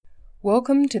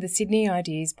Welcome to the Sydney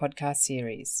Ideas podcast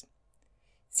series.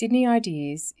 Sydney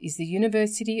Ideas is the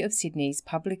University of Sydney's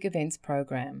public events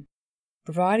program,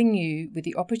 providing you with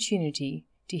the opportunity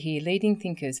to hear leading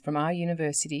thinkers from our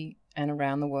university and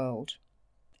around the world.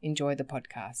 Enjoy the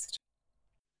podcast.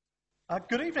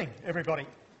 Good evening, everybody.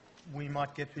 We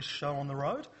might get this show on the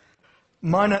road.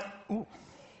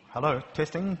 Hello,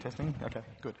 testing. Okay,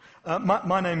 good.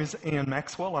 My name is Ian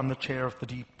Maxwell. I'm the chair of the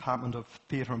Department of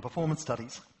Theatre and Performance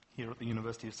Studies here at the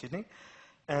University of Sydney,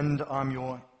 and I'm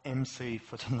your MC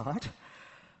for tonight.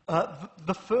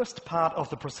 The first part of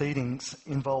the proceedings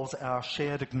involves our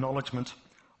shared acknowledgement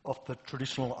of the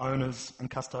traditional owners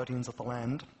and custodians of the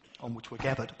land on which we're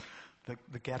gathered,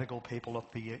 the Gadigal people of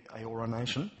the Eora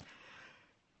Nation.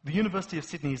 The University of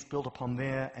Sydney is built upon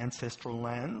their ancestral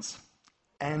lands,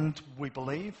 and we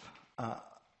believe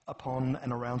upon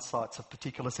and around sites of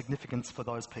particular significance for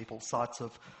those people, sites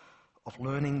of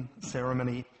learning,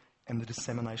 ceremony, and the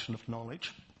dissemination of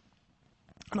knowledge.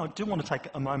 And I do want to take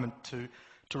a moment to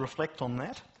reflect on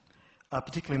that,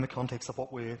 particularly in the context of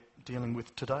what we're dealing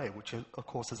with today, which of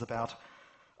course is about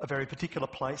a very particular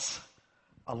place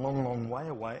a long, long way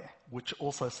away, which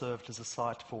also served as a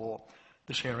site for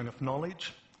the sharing of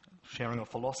knowledge, sharing of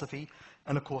philosophy,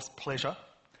 and of course pleasure,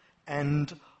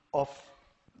 and of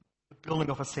the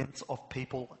building of a sense of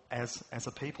people as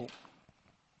a people.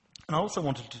 And I also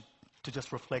wanted to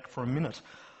just reflect for a minute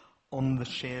on the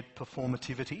shared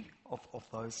performativity of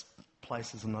those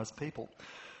places and those people.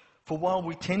 For while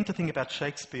we tend to think about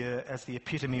Shakespeare as the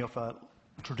epitome of a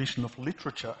tradition of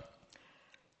literature,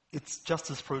 it's just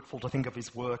as fruitful to think of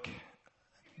his work,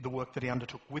 the work that he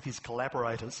undertook with his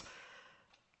collaborators,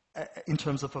 in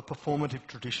terms of a performative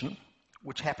tradition,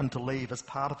 which happened to leave as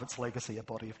part of its legacy a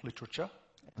body of literature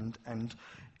and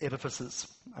edifices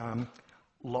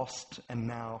lost and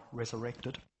now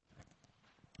resurrected.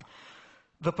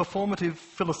 The performative,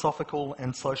 philosophical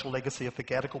and social legacy of the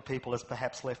Gadigal people has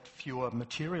perhaps left fewer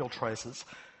material traces,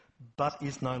 but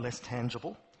is no less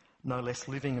tangible, no less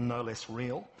living and no less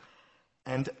real.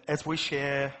 And as we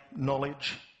share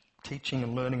knowledge, teaching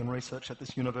and learning and research at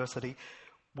this university,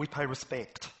 we pay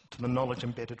respect to the knowledge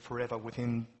embedded forever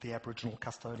within the Aboriginal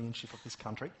custodianship of this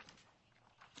country,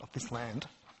 of this land.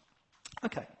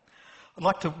 Okay. I'd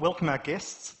like to welcome our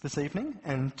guests this evening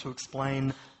and to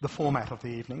explain the format of the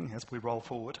evening as we roll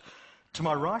forward. To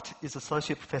my right is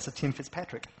Associate Professor Tim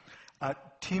Fitzpatrick.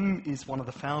 Tim is one of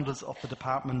the founders of the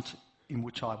department in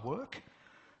which I work,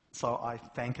 so I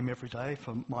thank him every day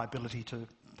for my ability to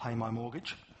pay my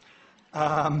mortgage.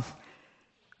 And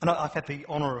I've had the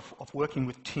honour of working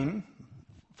with Tim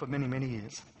for many, many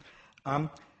years.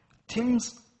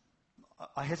 Tim's,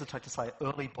 I hesitate to say,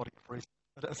 early body of research,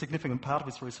 but a significant part of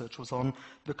his research was on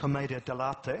the Commedia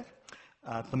dell'arte,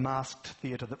 the masked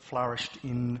theatre that flourished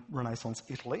in Renaissance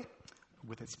Italy,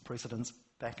 with its precedents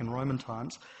back in Roman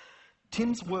times.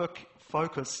 Tim's work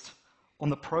focused on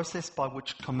the process by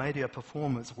which commedia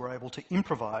performers were able to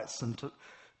improvise, and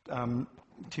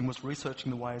Tim was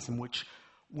researching the ways in which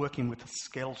working with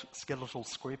skeletal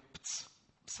scripts,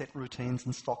 set routines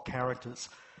and stock characters,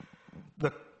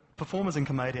 the performers in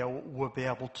commedia would be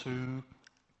able to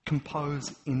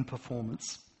compose in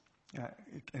performance. An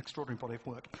extraordinary body of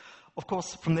work. Of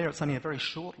course, from there it's only a very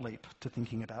short leap to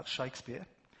thinking about Shakespeare,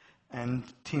 and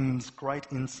Tim's great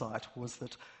insight was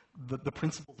that the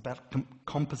principles about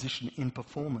composition in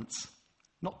performance,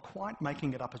 not quite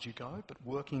making it up as you go, but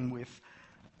working with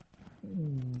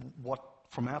what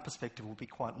from our perspective will be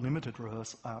quite limited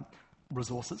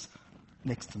resources,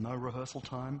 next to no rehearsal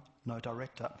time, no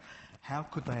director. How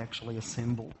could they actually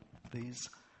assemble these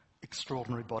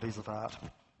extraordinary bodies of art?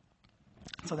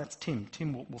 So that's Tim.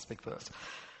 Tim will speak first.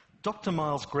 Dr.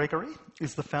 Miles Gregory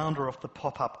is the founder of the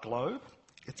Popup Globe,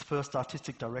 its first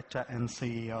artistic director and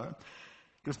CEO.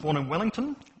 He was born in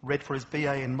Wellington, read for his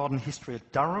BA in Modern History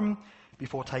at Durham,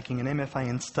 before taking an MFA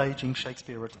in Staging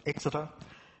Shakespeare at Exeter,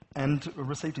 and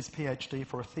received his PhD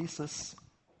for a thesis,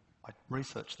 I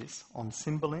researched this, on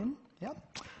Cymbeline,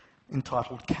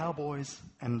 entitled Cowboys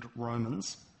and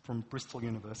Romans from Bristol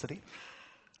University.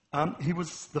 He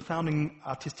was the founding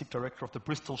artistic director of the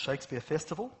Bristol Shakespeare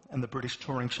Festival and the British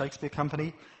Touring Shakespeare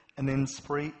Company, and then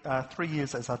 3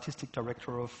 years as artistic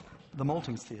director of the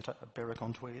Maltings Theatre at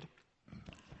Berwick-on-Tweed.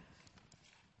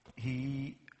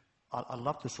 I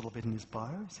love this little bit in his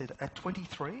bio. He said, at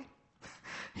 23,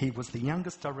 he was the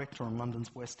youngest director on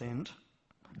London's West End,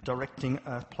 directing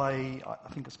a play, I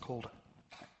think it's called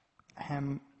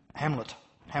Hamlet,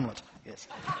 yes.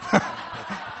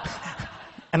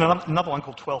 And another one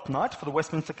called Twelfth Night for the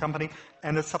Westminster Company,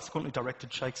 and has subsequently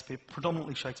directed Shakespeare,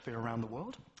 predominantly Shakespeare around the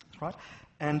world, right?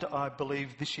 and I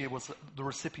believe this year was the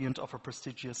recipient of a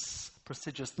prestigious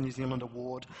New Zealand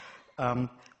award.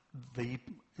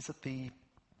 Is it the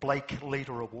Blake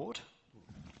Leader Award?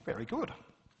 Very good.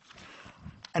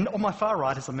 And on my far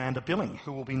right is Amanda Billing,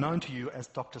 who will be known to you as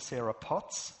Dr. Sarah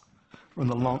Potts from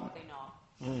the long... Probably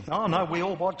not. Oh, no, we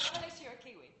all watched. Unless you're a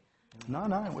Kiwi. No,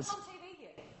 it was... It's on TV here.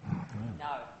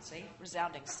 No, see?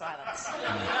 Resounding silence.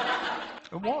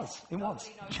 It was.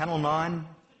 Channel 9,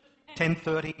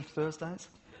 10:30 Thursdays,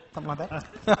 something like that.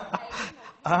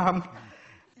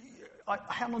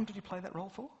 How long did you play that role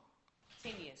for?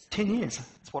 10 years. 10 years.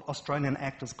 It's what Australian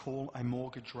actors call a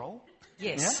mortgage role.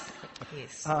 Yes. Yeah?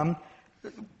 Yes.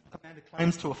 Amanda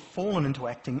claims to have fallen into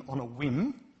acting on a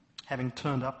whim, having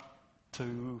turned up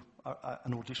to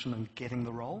an audition and getting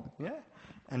the role,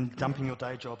 and dumping your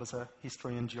day job as a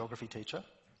history and geography teacher.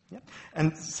 Yeah?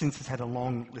 And since has had a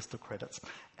long list of credits,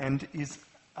 and is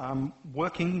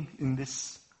working in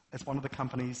this as one of the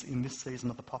companies in this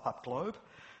season of the Popup Globe,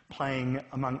 playing,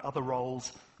 among other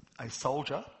roles, a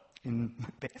soldier in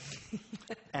Macbeth,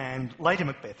 and Lady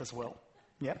Macbeth as well.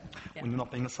 Yeah, when you're not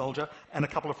being a soldier, and a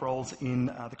couple of roles in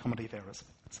the Comedy of Errors.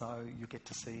 So you get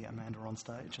to see Amanda on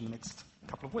stage in the next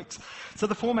couple of weeks. So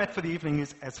the format for the evening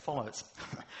is as follows.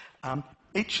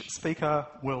 Each speaker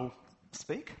will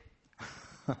speak.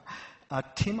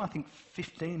 Tim, I think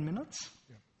 15 minutes.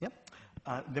 Yep.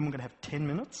 Then we're going to have 10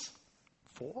 minutes.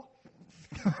 4.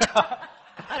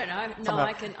 I don't know. No,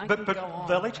 I can go on.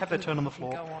 They'll each have their turn on the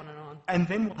floor. Go on and on. And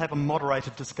then we'll have a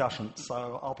moderated discussion.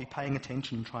 So I'll be paying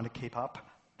attention and trying to keep up,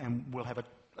 and we'll have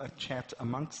a chat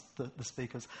amongst the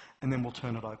speakers, and then we'll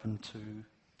turn it open to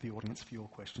the audience for your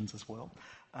questions as well.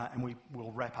 And we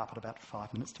will wrap up at about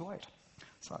 5 minutes to 8.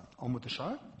 So on with the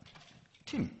show.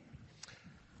 Tim.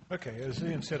 Okay, as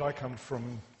Ian said, I come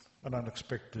from an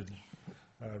unexpected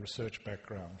research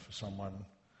background for someone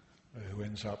who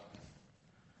ends up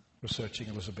researching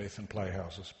Elizabethan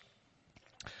playhouses.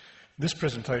 This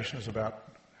presentation is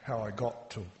about how I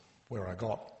got to where I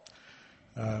got.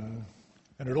 And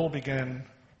it all began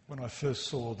when I first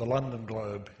saw the London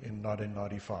Globe in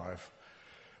 1995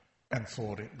 and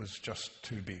thought it was just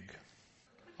too big.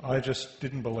 I just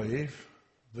didn't believe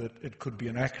that it could be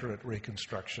an accurate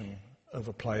reconstruction of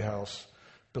a playhouse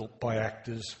built by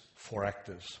actors for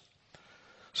actors.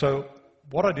 So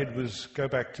what I did was go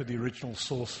back to the original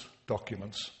source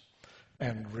documents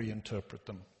and reinterpret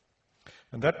them.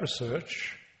 And that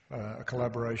research, a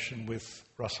collaboration with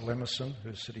Russell Emerson,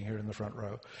 who's sitting here in the front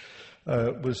row,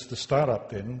 was the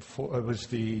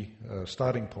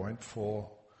starting point for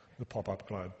the Popup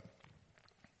Globe.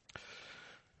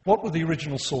 What were the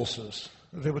original sources?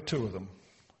 There were 2 of them.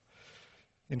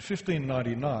 In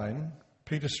 1599,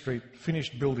 Peter Street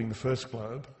finished building the first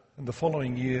globe, and the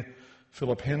following year,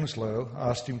 Philip Henslow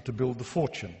asked him to build the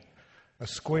Fortune, a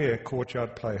square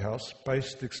courtyard playhouse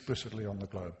based explicitly on the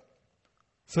globe.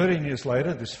 13 years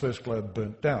later, this first globe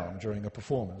burnt down during a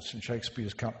performance, and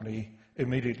Shakespeare's company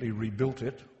immediately rebuilt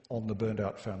it on the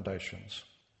burned-out foundations.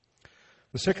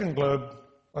 The second globe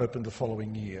opened the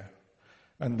following year,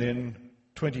 and then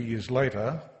 20 years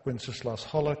later, Wenceslas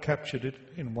Holler captured it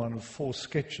in one of 4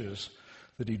 sketches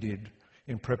that he did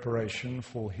in preparation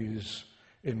for his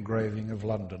engraving of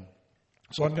London.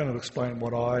 So I'm going to explain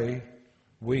what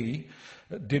we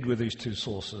did with these 2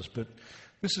 sources, but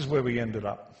this is where we ended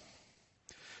up.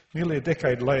 Nearly a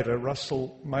decade later,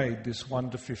 Russell made this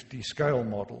 1:50 scale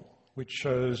model, which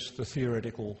shows the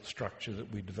theoretical structure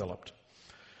that we developed.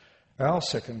 Our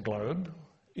second globe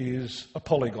is a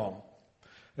polygon.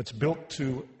 It's built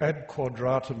to ad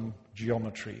quadratum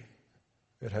geometry.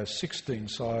 It has 16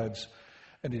 sides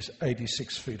and is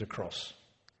 86 feet across.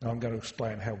 Now I'm going to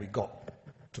explain how we got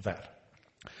to that.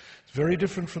 It's very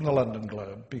different from the London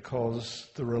Globe because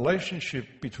the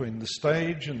relationship between the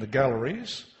stage and the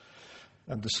galleries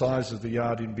and the size of the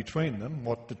yard in between them,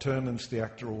 what determines the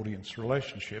actor-audience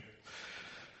relationship,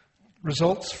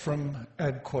 results from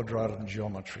ad quadratum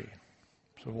geometry.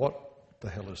 So what the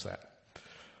hell is that?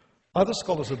 Other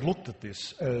scholars have looked at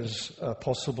this as a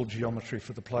possible geometry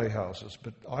for the playhouses,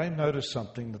 but I noticed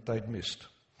something that they'd missed.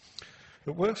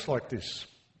 It works like this.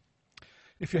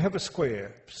 If you have a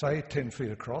square, say 10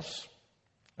 feet across,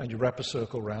 and you wrap a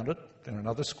circle around it, then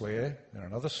another square, then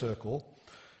another circle,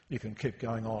 you can keep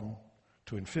going on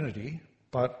to infinity,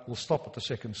 but we'll stop at the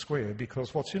second square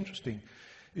because what's interesting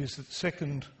is that the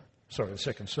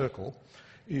second circle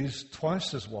is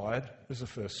twice as wide as the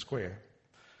first square.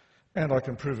 And I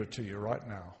can prove it to you right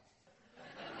now.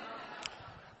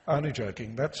 Only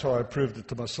joking. That's how I proved it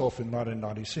to myself in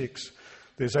 1996.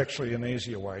 There's actually an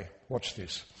easier way. Watch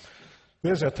this.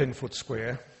 There's our 10-foot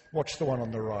square. Watch the one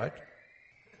on the right.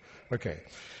 Okay.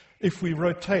 If we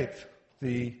rotate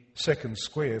the second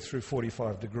square through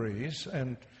 45 degrees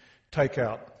and take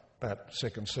out that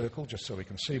second circle just so we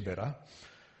can see better,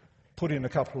 put in a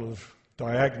couple of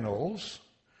diagonals,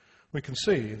 we can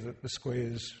see that the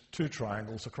square's 2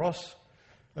 triangles across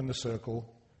and the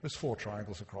circle is 4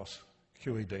 triangles across,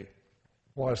 QED.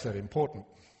 Why is that important?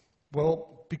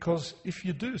 Well, because if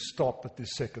you do stop at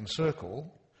this second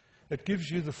circle, it gives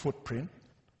you the footprint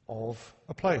of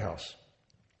a playhouse.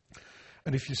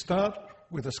 And if you start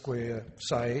with a square,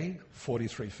 say,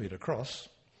 43 feet across,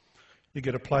 you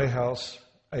get a playhouse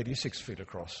 86 feet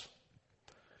across.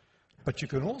 But you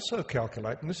can also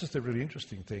calculate, and this is the really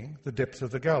interesting thing, the depth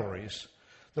of the galleries.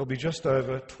 They'll be just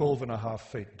over 12.5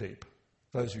 feet deep.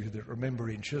 Those of you that remember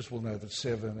inches will know that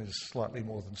 7 is slightly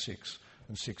more than 6,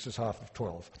 and 6 is half of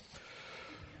 12.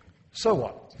 So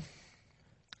what?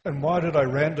 And why did I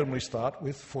randomly start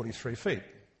with 43 feet?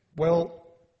 Well,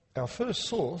 our first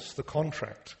source, the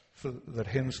contract that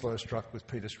Henslow struck with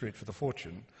Peter Street for the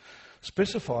Fortune,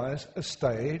 specifies a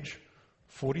stage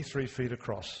 43 feet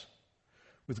across,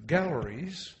 with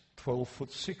galleries 12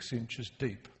 foot 6 inches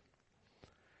deep.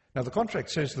 Now, the contract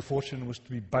says the Fortune was to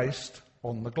be based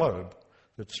on the globe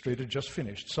that Street had just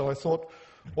finished. So I thought,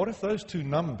 what if those 2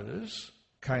 numbers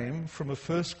came from a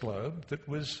first globe that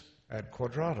was ad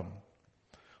quadratum?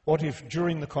 What if,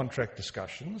 during the contract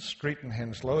discussions, Street and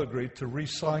Henslow agreed to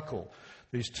recycle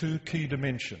these 2 key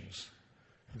dimensions,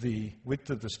 the width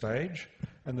of the stage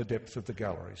and the depth of the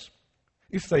galleries?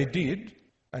 If they did,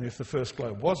 and if the first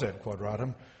globe was ad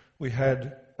quadratum, we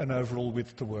had an overall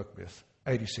width to work with,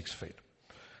 86 feet.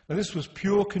 Now, this was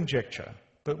pure conjecture,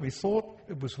 but we thought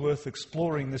it was worth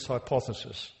exploring this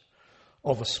hypothesis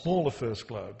of a smaller first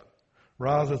globe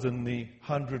rather than the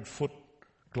 100-foot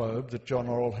globe that John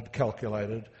Orell had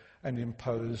calculated and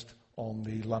imposed on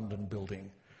the London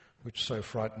building, which so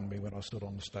frightened me when I stood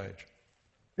on the stage.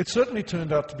 It certainly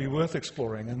turned out to be worth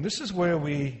exploring, and this is where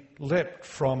we leapt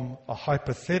from a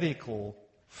hypothetical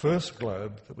first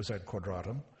globe that was ad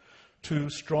quadratum to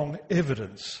strong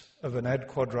evidence of an ad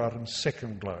quadratum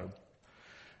second globe.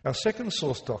 Our second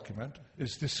source document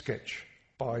is this sketch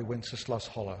by Wenceslas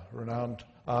Holler, renowned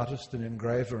artist and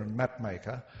engraver and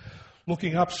mapmaker,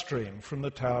 looking upstream from the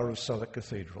tower of Southwark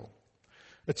Cathedral.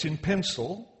 It's in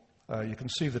pencil. You can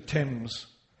see the Thames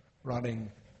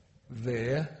running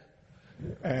there,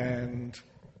 and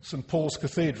St Paul's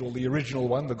Cathedral, the original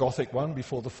one, the Gothic one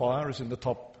before the fire, is in the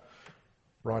top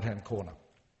right-hand corner.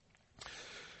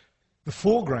 The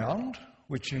foreground,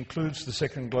 which includes the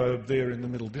second globe there in the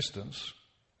middle distance,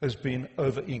 has been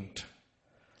over-inked.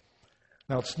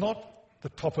 Now, it's not the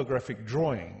topographic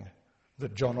drawing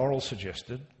that John Orell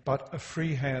suggested, but a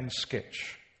freehand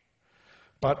sketch.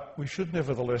 But we should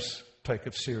nevertheless take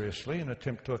it seriously and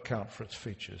attempt to account for its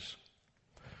features.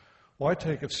 Why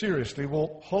take it seriously?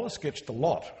 Well, Holler sketched a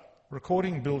lot,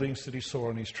 recording buildings that he saw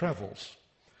on his travels.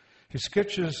 His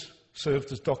sketches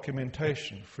served as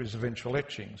documentation for his eventual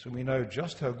etchings, and we know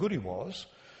just how good he was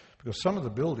because some of the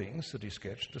buildings that he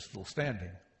sketched are still standing.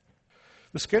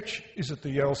 The sketch is at the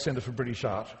Yale Centre for British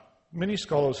Art. Many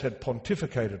scholars had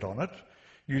pontificated on it,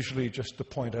 usually just to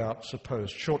point out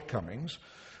supposed shortcomings,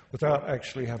 without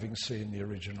actually having seen the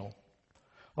original.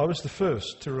 I was the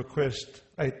first to request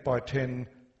 8x10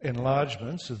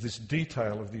 enlargements of this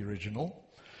detail of the original,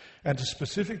 and to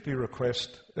specifically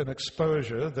request an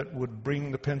exposure that would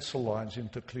bring the pencil lines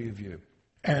into clear view,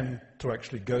 and to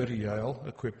actually go to Yale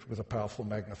equipped with a powerful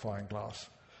magnifying glass.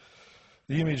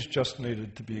 The image just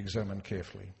needed to be examined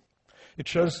carefully. It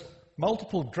shows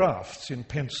multiple drafts in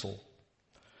pencil,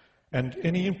 and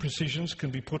any imprecisions can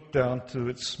be put down to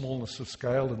its smallness of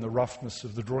scale and the roughness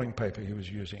of the drawing paper he was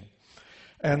using.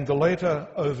 And the later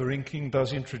over-inking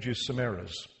does introduce some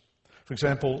errors. For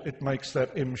example, it makes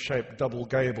that M-shaped double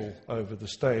gable over the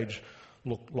stage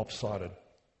look lopsided.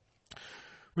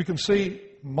 We can see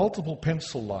multiple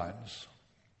pencil lines,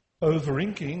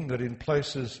 over-inking that in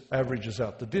places averages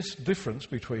out the difference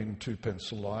between 2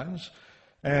 pencil lines,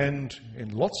 and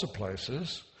in lots of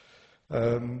places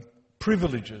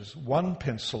privileges 1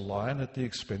 pencil line at the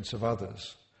expense of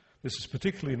others. This is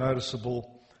particularly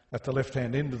noticeable at the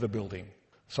left-hand end of the building,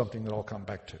 something that I'll come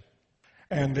back to.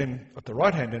 And then at the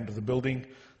right-hand end of the building,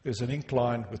 there's an ink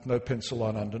line with no pencil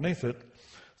line underneath it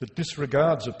that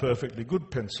disregards a perfectly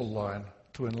good pencil line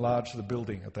to enlarge the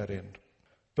building at that end.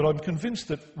 But I'm convinced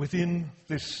that within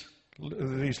these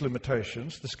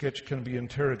limitations, the sketch can be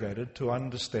interrogated to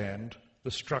understand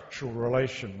the structural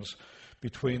relations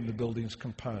between the building's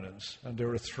components, and there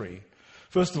are 3.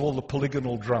 First of all, the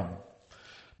polygonal drum.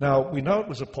 Now, we know it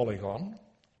was a polygon,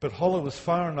 but Holler was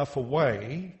far enough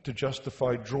away to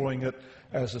justify drawing it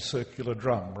as a circular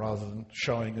drum rather than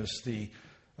showing us the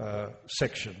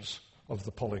sections of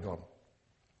the polygon.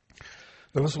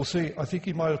 Though as we'll see, I think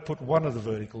he might have put one of the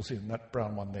verticals in, that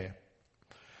brown one there.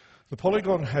 The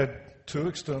polygon had 2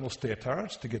 external stair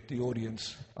turrets to get the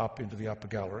audience up into the upper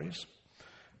galleries,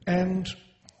 and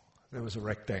there was a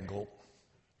rectangle,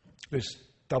 this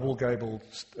double-gabled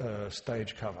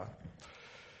stage cover,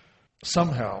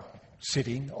 somehow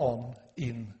sitting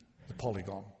in the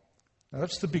polygon. Now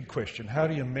that's the big question. How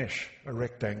do you mesh a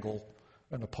rectangle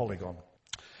and a polygon?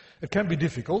 It can be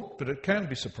difficult, but it can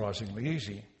be surprisingly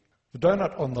easy. The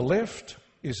donut on the left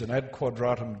is an ad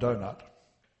quadratum donut.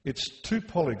 Its 2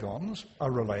 polygons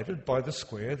are related by the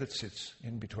square that sits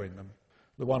in between them.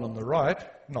 The one on the right,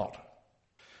 not.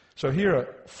 So here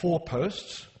are 4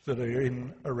 posts that are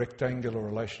in a rectangular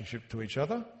relationship to each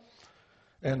other,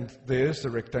 and there's the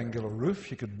rectangular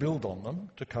roof. You could build on them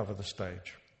to cover the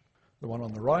stage. The one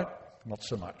on the right, not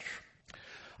so much.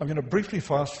 I'm going to briefly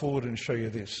fast forward and show you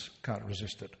this. Can't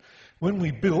resist it. When we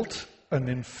built and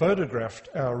then photographed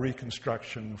our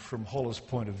reconstruction from Holler's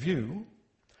point of view,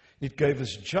 it gave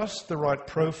us just the right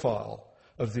profile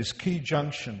of this key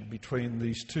junction between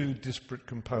these 2 disparate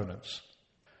components.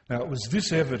 Now, it was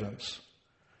this evidence,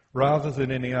 rather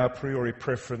than any a priori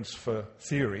preference for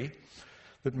theory,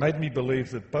 that made me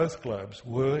believe that both globes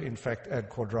were, in fact, ad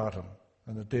quadratum,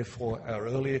 and that therefore our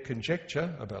earlier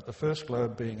conjecture about the first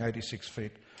globe being 86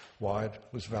 feet wide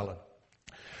was valid.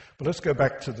 But let's go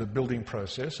back to the building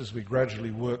process as we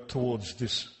gradually work towards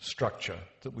this structure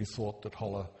that we thought that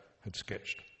Holler had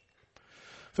sketched.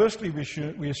 Firstly,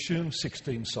 we assume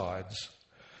 16 sides,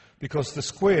 because the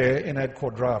square in ad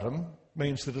quadratum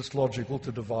means that it's logical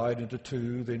to divide into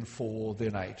 2, then 4,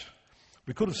 then 8.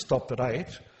 We could have stopped at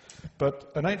 8,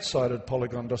 but an 8-sided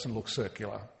polygon doesn't look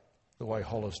circular the way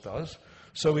Holler's does,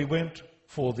 so we went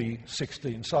for the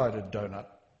 16-sided donut.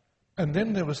 And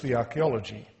then there was the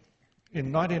archaeology.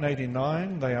 In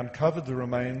 1989, they uncovered the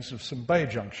remains of some bay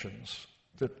junctions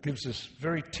that gives us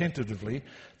very tentatively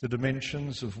the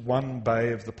dimensions of one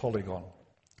bay of the polygon.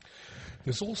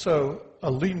 There's also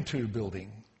a lean-to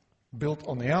building built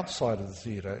on the outside of the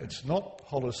theatre. It's not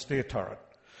Holler's stair turret,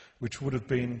 which would have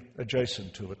been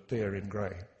adjacent to it there in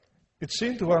grey. It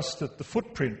seemed to us that the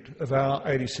footprint of our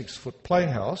 86-foot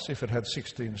playhouse, if it had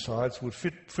 16 sides, would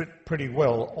fit pretty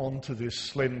well onto this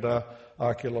slender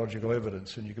archaeological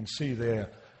evidence. And you can see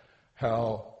there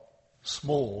how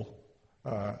small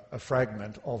a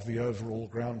fragment of the overall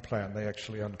ground plan they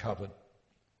actually uncovered.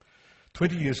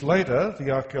 20 years later, the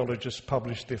archaeologists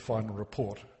published their final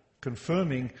report,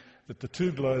 confirming that the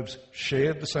 2 globes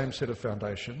shared the same set of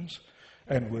foundations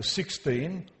and were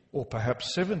 16 or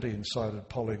perhaps 17-sided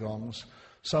polygons,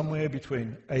 somewhere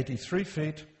between 83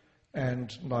 feet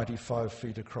and 95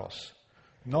 feet across.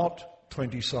 Not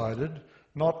 20-sided,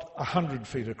 not 100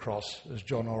 feet across, as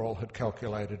John Orrell had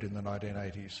calculated in the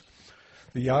 1980s.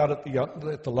 The yard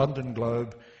at the London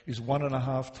Globe is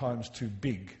 1.5 times too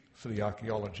big for the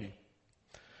archaeology.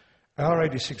 Our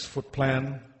 86-foot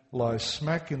plan lies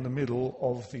smack in the middle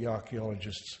of the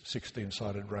archaeologists'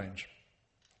 16-sided range.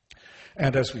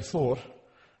 And as we thought,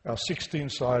 our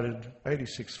 16-sided,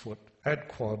 86-foot ad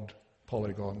quad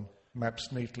polygon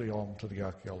maps neatly onto the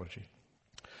archaeology.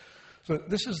 So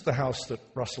this is the house that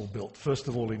Russell built, first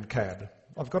of all in CAD.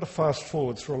 I've got to fast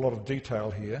forward through a lot of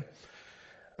detail here.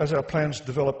 As our plans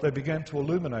developed, they began to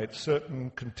illuminate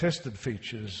certain contested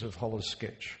features of Holler's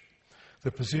sketch.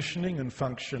 The positioning and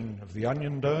function of the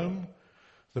onion dome,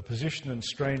 the position and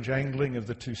strange angling of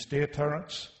the 2 stair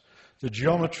turrets, the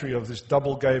geometry of this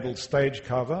double-gabled stage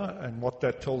cover and what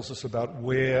that tells us about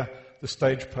where the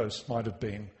stage posts might have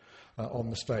been on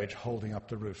the stage holding up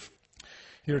the roof.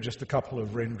 Here are just a couple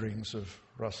of renderings of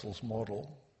Russell's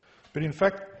model. But in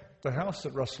fact, the house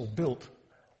that Russell built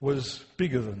was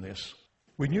bigger than this.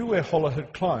 We knew where Holler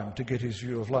had climbed to get his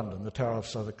view of London, the Tower of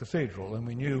Southwark Cathedral, and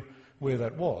we knew where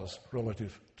that was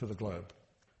relative to the globe.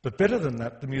 But better than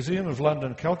that, the Museum of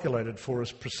London calculated for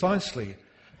us precisely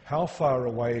how far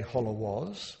away Holler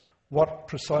was, what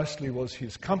precisely was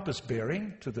his compass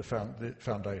bearing to the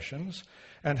foundations,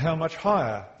 and how much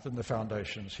higher than the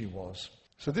foundations he was.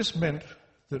 So this meant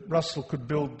that Russell could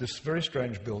build this very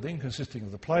strange building, consisting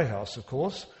of the playhouse, of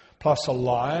course, plus a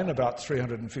line about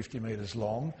 350 metres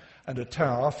long and a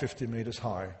tower 50 metres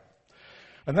high.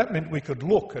 And that meant we could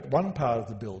look at one part of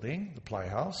the building, the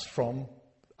playhouse, from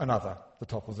another, the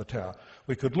top of the tower.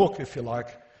 We could look, if you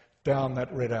like, down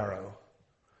that red arrow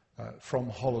from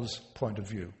Holler's point of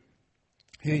view.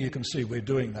 Here you can see we're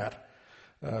doing that.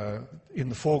 In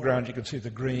the foreground you can see the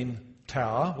green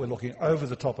tower. We're looking over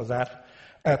the top of that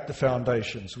at the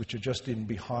foundations, which are just in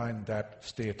behind that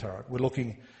stair turret. We're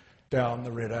looking down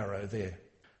the red arrow there.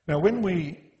 Now, when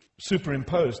we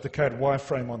superimposed the CAD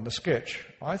wireframe on the sketch,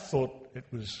 I thought it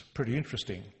was pretty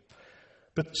interesting.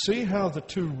 But see how the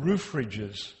two roof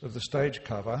ridges of the stage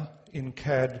cover in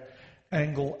CAD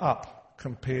angle up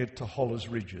compared to Holler's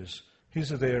ridges.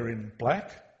 His are there in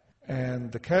black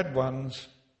and the CAD ones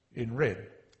in red.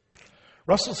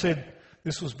 Russell said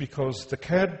this was because the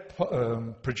CAD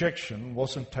projection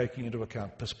wasn't taking into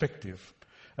account perspective.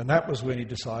 And that was when he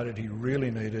decided he really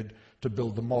needed to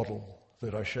build the model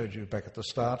that I showed you back at the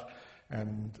start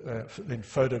and then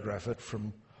photograph it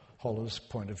from Holler's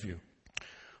point of view,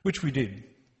 which we did.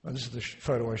 And this is the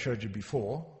photo I showed you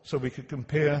before, so we could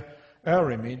compare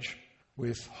our image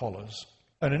with Holler's.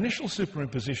 An initial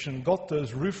superimposition got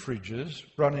those roof ridges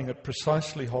running at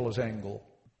precisely Holler's angle,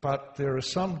 but there are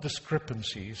some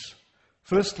discrepancies.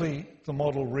 Firstly, the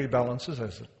model rebalances,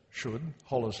 as it should,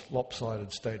 Holler's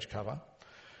lopsided stage cover.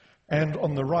 And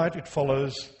on the right, it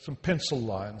follows some pencil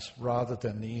lines rather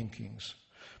than the inkings.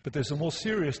 But there's a more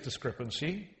serious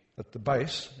discrepancy at the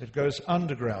base. It goes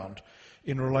underground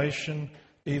in relation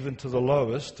even to the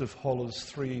lowest of Holler's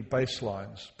three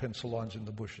baselines, pencil lines in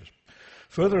the bushes.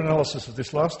 Further analysis of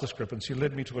this last discrepancy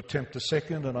led me to attempt a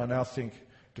second, and I now think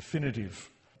definitive,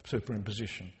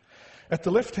 superimposition. At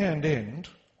the left-hand end,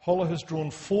 Holler has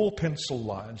drawn 4 pencil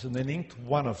lines and then inked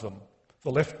one of them,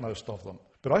 the leftmost of them.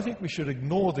 But I think we should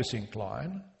ignore this ink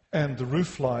line and the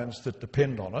roof lines that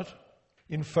depend on it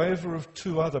in favour of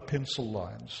 2 other pencil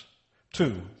lines.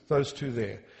 Those two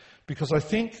there. Because I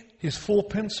think his 4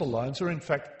 pencil lines are in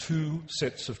fact 2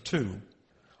 sets of 2.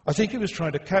 I think he was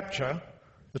trying to capture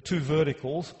the 2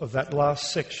 verticals of that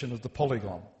last section of the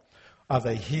polygon. Are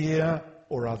they here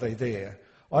or are they there?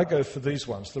 I go for these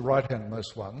ones, the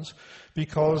right-handmost ones,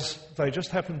 because they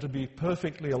just happen to be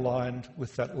perfectly aligned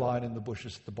with that line in the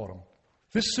bushes at the bottom.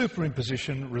 This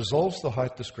superimposition resolves the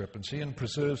height discrepancy and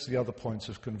preserves the other points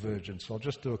of convergence. I'll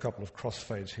just do a couple of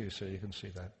crossfades here so you can see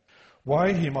that.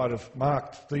 Why he might have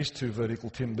marked these 2 vertical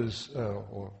timbers,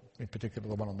 or in particular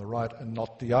the one on the right, and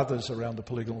not the others around the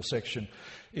polygonal section,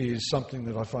 is something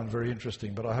that I find very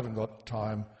interesting, but I haven't got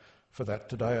time for that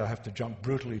today. I have to jump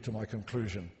brutally to my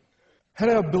conclusion. Had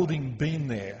our building been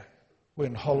there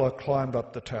when Holler climbed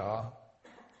up the tower,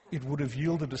 it would have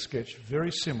yielded a sketch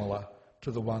very similar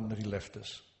to the one that he left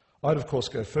us. I'd of course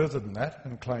go further than that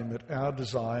and claim that our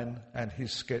design and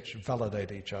his sketch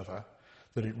validate each other,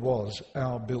 that it was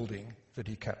our building that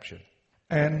he captured,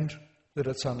 and that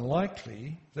it's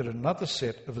unlikely that another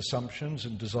set of assumptions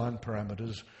and design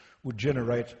parameters would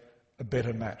generate a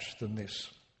better match than this.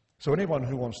 So anyone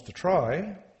who wants to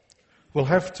try will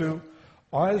have to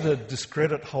either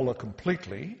discredit Holler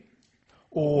completely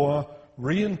or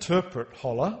reinterpret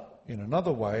Holler in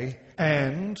another way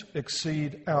and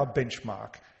exceed our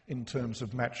benchmark in terms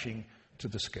of matching to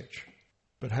the sketch.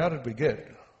 But how did we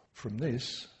get from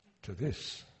this to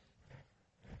this?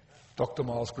 Dr.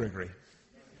 Miles Gregory.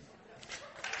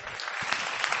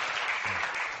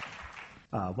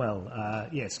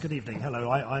 Yes, good evening. Hello,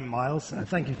 I'm Miles.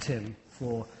 Thank you, Tim,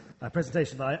 for a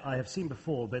presentation that I have seen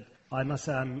before, but I must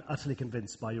say I'm utterly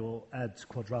convinced by your ad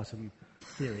quadratum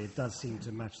theory. It does seem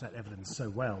to match that evidence so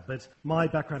well. But my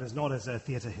background is not as a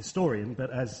theatre historian,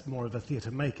 but as more of a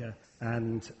theatre maker,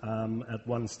 and at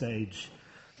one stage,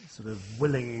 sort of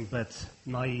willing but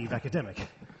naive academic,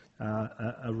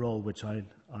 a role which I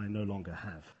no longer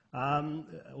have.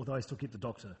 Although I still keep the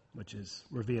doctor, which is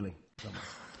revealing.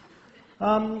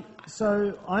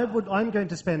 So I'm going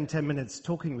to spend 10 minutes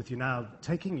talking with you now,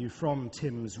 taking you from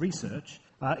Tim's research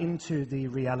into the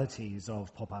realities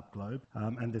of Popup Globe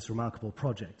and this remarkable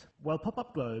project. Well,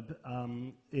 Popup Globe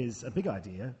is a big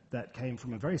idea that came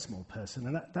from a very small person,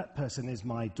 and that person is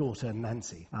my daughter,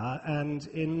 Nancy. And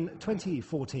in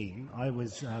 2014, I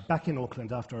was back in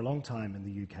Auckland after a long time in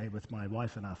the UK with my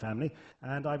wife and our family,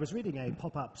 and I was reading a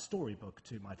pop-up storybook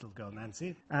to my little girl,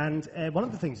 Nancy, and one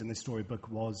of the things in this storybook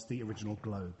was the original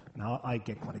Globe. Now, I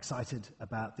get quite excited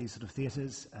about these sort of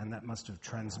theatres, and that must have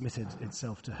transmitted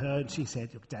itself to her, and she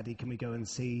said, "Look, Daddy, can we go and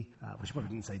see..." Well, she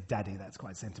probably didn't say Daddy, that's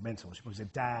quite sentimental. She probably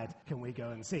said, "Dad, can we go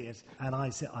and see it?" And I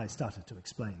started to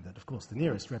explain that, of course, the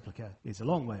nearest replica is a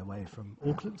long way away from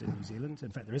Auckland in New Zealand. In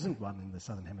fact, there isn't one in the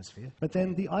Southern Hemisphere. But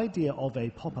then the idea of a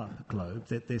pop-up globe,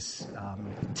 that this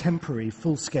temporary,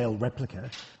 full-scale replica,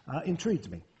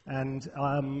 intrigued me. And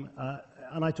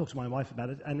I talked to my wife about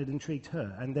it, and it intrigued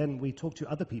her. And then we talked to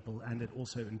other people, and it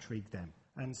also intrigued them.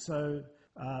 And so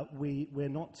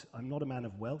I'm not a man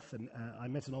of wealth, and I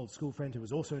met an old school friend who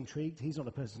was also intrigued. He's not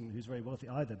a person who's very wealthy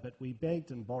either, but we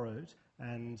begged and borrowed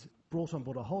and brought on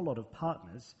board a whole lot of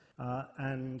partners,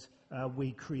 and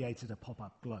we created a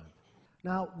pop-up globe.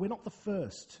 Now, we're not the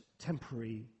first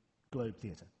temporary globe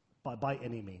theatre, by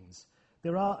any means,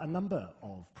 There are a number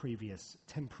of previous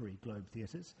temporary Globe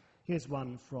theatres. Here's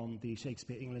one from the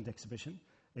Shakespeare England exhibition.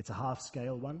 It's a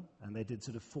half-scale one, and they did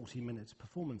sort of 40-minute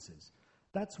performances.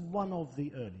 That's one of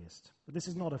the earliest. But this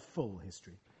is not a full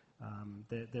history.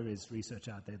 There is research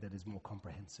out there that is more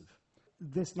comprehensive.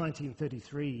 This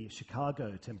 1933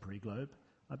 Chicago temporary Globe,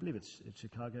 I believe it's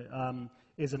Chicago,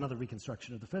 is another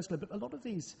reconstruction of the first Globe. But a lot of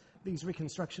these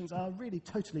reconstructions are really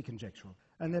totally conjectural,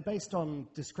 and they're based on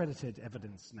discredited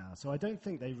evidence now. So I don't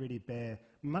think they really bear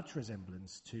much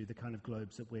resemblance to the kind of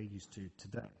globes that we're used to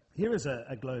today. Here is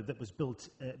a globe that was built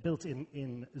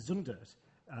in Zundert.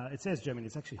 It says Germany,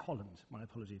 it's actually Holland, my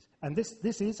apologies. And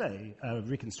this is a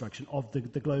reconstruction of the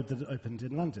globe that opened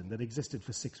in London, that existed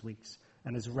for 6 weeks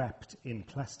and is wrapped in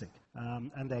plastic.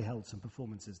 And they held some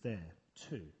performances there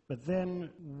too. But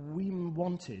then we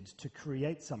wanted to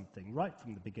create something right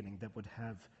from the beginning that would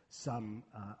have some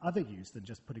other use than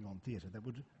just putting on theatre, that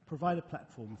would provide a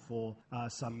platform for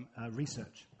some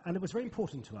research. And it was very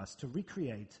important to us to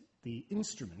recreate the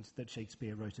instrument that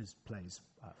Shakespeare wrote his plays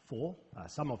for,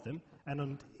 some of them,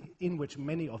 and in which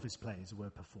many of his plays were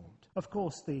performed. Of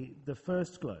course, the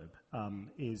first Globe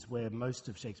is where most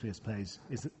of Shakespeare's plays,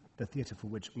 is the theatre for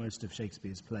which most of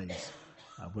Shakespeare's plays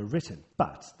were written.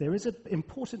 But there is an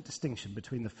important distinction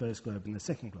between the first Globe and the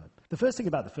second Globe. The first thing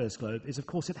about the first Globe is, of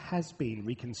course, it has been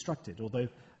reconstructed, although,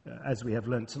 as we have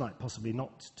learned tonight, possibly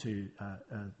not to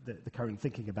the current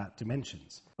thinking about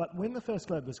dimensions. But when the first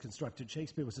Globe was constructed,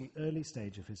 Shakespeare was in an early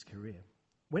stage of his career.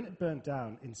 When it burnt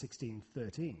down in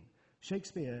 1613,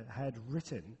 Shakespeare had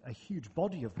written a huge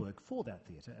body of work for that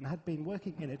theatre and had been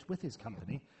working in it with his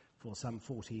company for some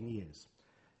 14 years.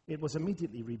 It was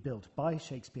immediately rebuilt by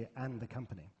Shakespeare and the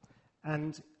company.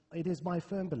 And it is my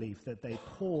firm belief that they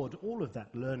poured all of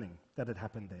that learning that had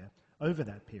happened there over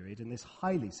that period in this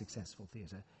highly successful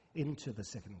theatre into the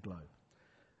second Globe.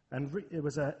 And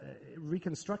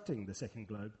reconstructing the second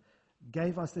Globe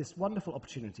gave us this wonderful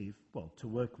opportunity, to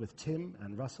work with Tim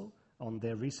and Russell on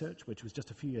their research, which was just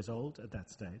a few years old at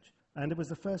that stage. And it was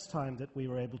the first time that we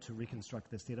were able to reconstruct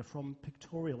this theatre from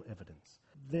pictorial evidence.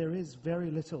 There is very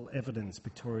little evidence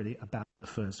pictorially about the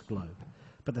first Globe.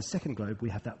 But the second Globe, we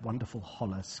have that wonderful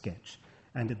Holler sketch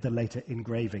and the later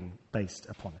engraving based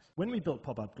upon it. When we built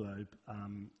Popup Globe,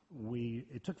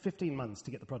 it took 15 months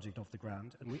to get the project off the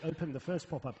ground, and we opened the first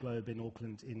Popup Globe in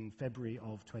Auckland in February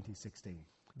of 2016.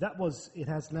 It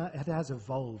has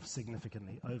evolved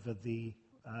significantly over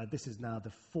this is now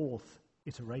the fourth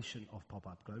iteration of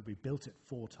Popup Globe. We built it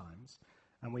 4 times,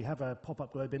 and we have a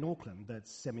Popup Globe in Auckland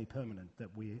that's semi-permanent,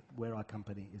 where our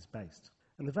company is based.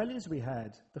 And the values we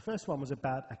had, the first one was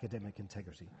about academic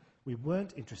integrity. We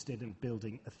weren't interested in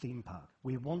building a theme park.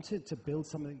 We wanted to build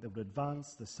something that would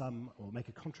advance the sum or make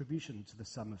a contribution to the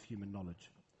sum of human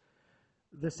knowledge.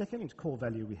 The second core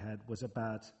value we had was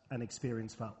about an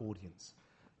experience for our audience.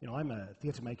 I'm a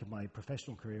theatre maker. My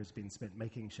professional career has been spent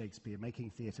making Shakespeare, making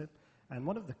theatre. And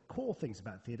one of the core things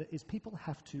about theatre is people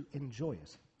have to enjoy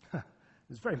it.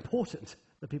 It's very important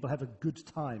that people have a good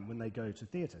time when they go to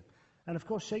theatre. And of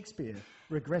course, Shakespeare,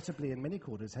 regrettably in many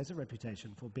quarters, has a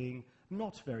reputation for being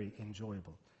not very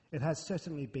enjoyable. It has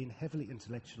certainly been heavily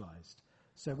intellectualized.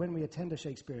 So when we attend a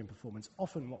Shakespearean performance,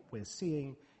 often what we're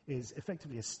seeing is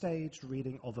effectively a staged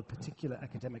reading of a particular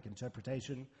academic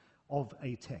interpretation of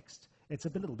a text. It's a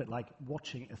little bit like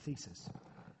watching a thesis.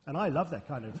 And I love that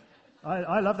kind of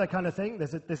I love that kind of thing.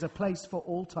 There's a place for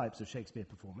all types of Shakespeare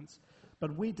performance,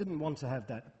 but we didn't want to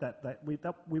have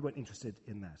we weren't interested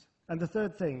in that. And the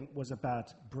third thing was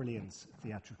about brilliance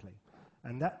theatrically.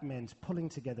 And that meant pulling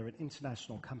together an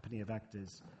international company of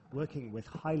actors, working with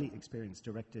highly experienced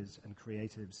directors and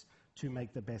creatives to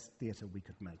make the best theatre we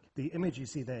could make. The image you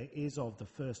see there is of the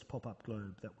first Popup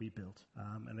Globe that we built,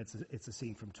 and it's a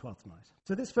scene from Twelfth Night.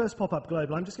 So this first Popup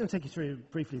Globe, I'm just going to take you through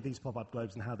briefly these Popup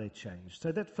Globes and how they changed.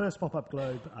 So that first Popup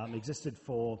Globe existed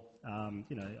for,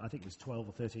 I think it was 12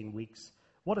 or 13 weeks.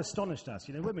 What astonished us,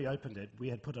 when we opened it, we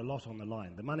had put a lot on the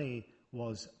line. The money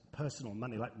was personal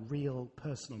money, like real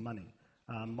personal money.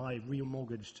 My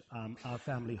remortgaged our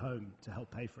family home to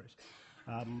help pay for it.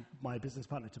 My business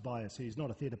partner Tobias, who's not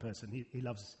a theatre person, he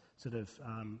loves sort of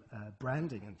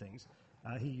branding and things.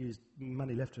 He used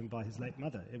money left to him by his late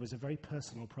mother. It was a very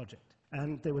personal project.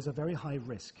 And there was a very high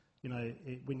risk.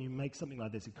 When you make something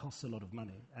like this, it costs a lot of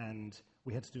money. And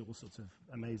we had to do all sorts of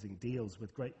amazing deals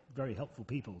with great, very helpful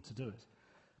people to do it.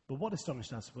 But what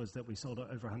astonished us was that we sold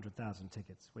over 100,000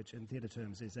 tickets, which in theatre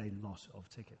terms is a lot of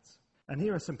tickets. And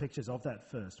here are some pictures of that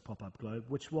first Popup Globe,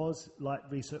 which was like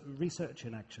research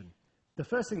in action. The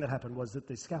first thing that happened was that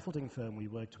the scaffolding firm we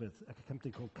worked with, a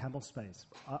company called Camel Space,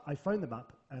 I phoned them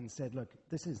up and said, look,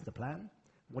 this is the plan.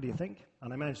 what do you think?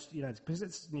 And I managed, because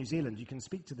it's New Zealand, you can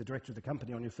speak to the director of the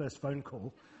company on your first phone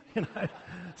call,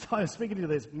 So I was speaking to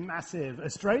this massive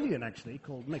Australian, actually,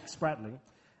 called Mick Spratling,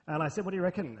 and I said, what do you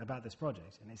reckon about this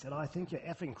project? And he said, I think you're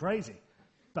effing crazy,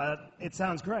 but it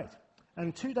sounds great.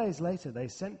 And 2 days later, they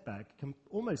sent back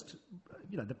almost,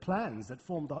 the plans that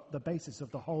formed the basis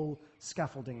of the whole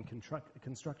scaffolding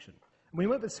construction. And we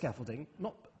went with scaffolding,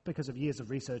 not because of years of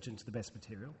research into the best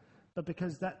material, but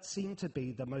because that seemed to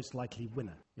be the most likely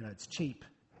winner. It's cheap,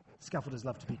 scaffolders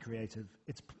love to be creative,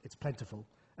 it's plentiful,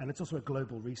 and it's also a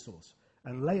global resource.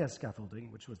 And layer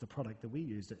scaffolding, which was the product that we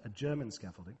used, a German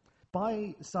scaffolding,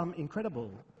 by some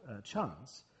incredible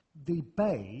chance, the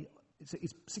bay,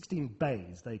 it's 16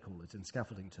 bays, they call it in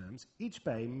scaffolding terms, each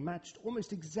bay matched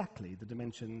almost exactly the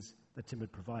dimensions that Tim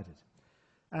had provided.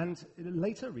 And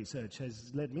later research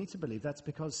has led me to believe that's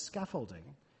because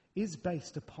scaffolding is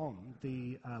based upon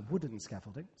the wooden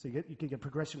scaffolding. So you can get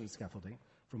progression in scaffolding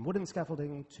from wooden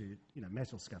scaffolding to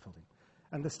metal scaffolding.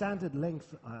 And the standard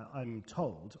length, I'm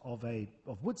told, of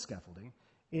wood scaffolding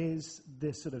is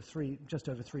this sort of just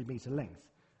over 3 meter length,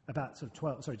 about sort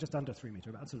of just under 3 meter,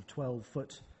 about sort of 12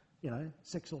 foot,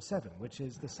 6 or 7, which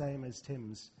is the same as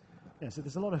Tim's. So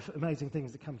there's a lot of amazing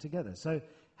things that come together. So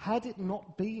had it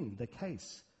not been the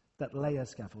case that layer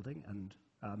scaffolding and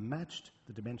matched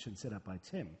the dimensions set up by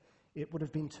Tim, it would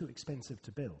have been too expensive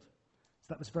to build. So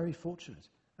that was very fortunate,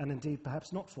 and indeed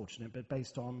perhaps not fortunate, but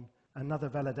based on another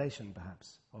validation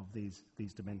perhaps of these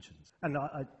dimensions. And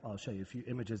I'll show you a few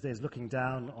images. There's looking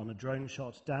down on a drone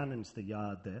shot down into the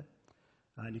yard there,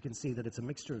 and you can see that it's a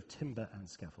mixture of timber and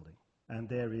scaffolding. And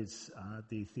there is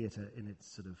the theatre in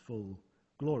its sort of full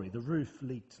glory. The roof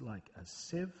leaked like a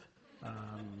sieve.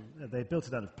 They built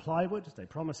it out of plywood. They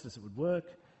promised us it would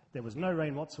work. There was no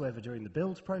rain whatsoever during the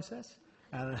build process.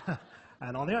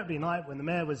 And on the opening night, when the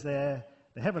mayor was there,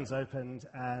 the heavens opened,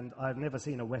 and I've never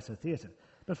seen a wetter theatre.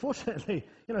 But fortunately,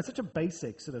 it's such a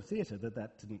basic sort of theatre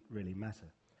that didn't really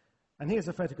matter. And here's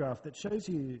a photograph that shows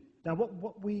you... Now,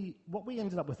 what we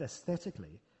ended up with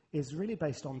aesthetically is really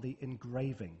based on the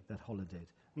engraving that Holler did,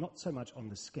 not so much on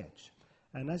the sketch.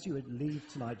 And as you leave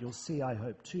tonight, you'll see, I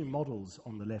hope, 2 models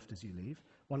on the left as you leave.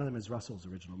 One of them is Russell's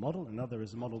original model. Another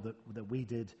is a model that we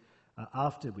did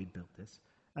after we'd built this.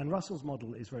 And Russell's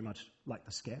model is very much like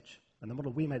the sketch, and the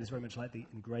model we made is very much like the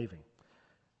engraving.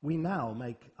 We now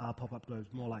make our pop-up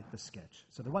globes more like the sketch.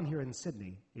 So the one here in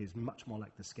Sydney is much more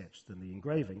like the sketch than the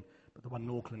engraving, but the one in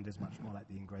Auckland is much more like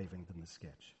the engraving than the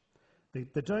sketch.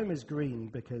 The dome is green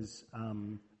because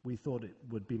we thought it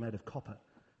would be made of copper,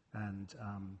 and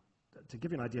to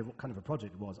give you an idea of what kind of a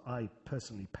project it was, I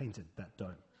personally painted that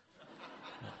dome.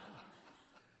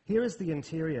 Here is the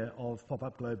interior of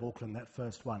Popup Globe Auckland, that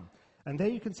first one. And there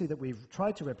you can see that we've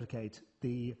tried to replicate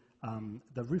the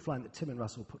roofline that Tim and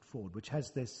Russell put forward, which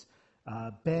has this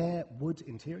bare wood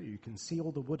interior. You can see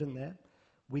all the wood in there.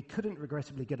 We couldn't,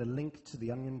 regrettably, get a link to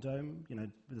the onion dome.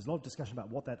 There's a lot of discussion about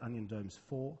what that onion dome's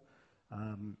for.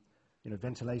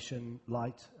 Ventilation,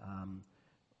 light.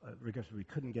 Regrettably, we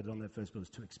couldn't get it on that first build. It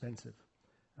was too expensive.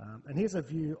 And here's a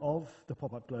view of the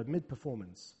Pop-Up Globe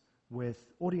mid-performance,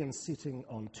 with audience sitting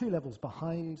on 2 levels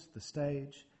behind the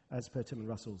stage, as per Tim and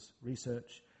Russell's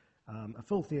research. A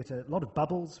full theatre, a lot of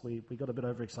bubbles. We got a bit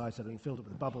overexcited and filled it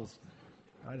with bubbles.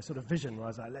 I had a sort of vision where I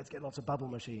was like, let's get lots of bubble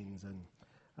machines.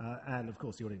 And of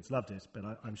course, the audience loved it, but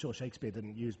I'm sure Shakespeare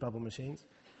didn't use bubble machines.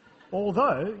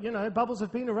 Although, bubbles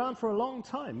have been around for a long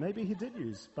time. Maybe he did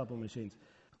use bubble machines.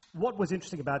 What was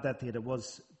interesting about that theatre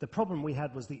was the problem we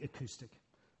had was the acoustic.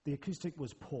 The acoustic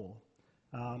was poor.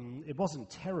 It wasn't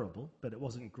terrible, but it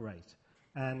wasn't great.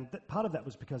 And part of that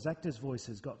was because actors'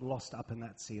 voices got lost up in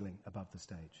that ceiling above the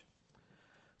stage.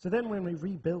 So then when we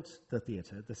rebuilt the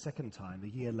theatre the second time, a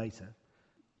year later,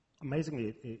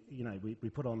 amazingly, we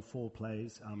put on 4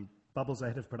 plays. Bubbles, our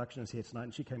head of production, is here tonight,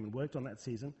 and she came and worked on that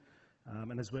season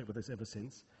and has worked with us ever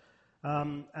since.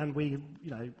 And we,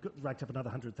 racked up another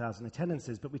 100,000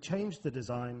 attendances, but we changed the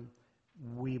design.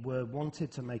 We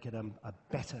wanted to make it a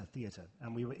better theatre,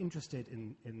 and we were interested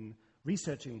in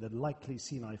researching the likely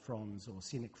Sinai fronds or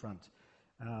scenic front.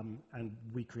 And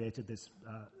we created this,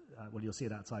 you'll see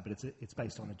it outside, but it's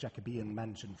based on a Jacobean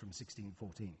mansion from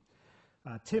 1614.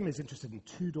 Tim is interested in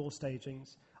 2-door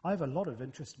stagings. I have a lot of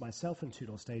interest myself in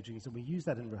 2-door stagings, and we use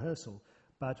that in rehearsal.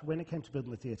 But when it came to building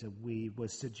the theatre, we were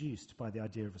seduced by the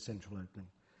idea of a central opening.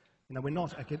 We're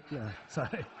not...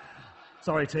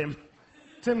 Sorry, Tim.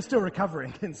 Tim's still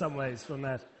recovering in some ways from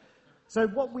that. So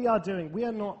what we are doing, we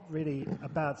are not really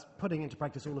about putting into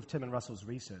practice all of Tim and Russell's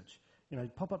research.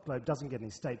 Pop-Up Globe doesn't get any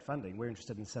state funding. We're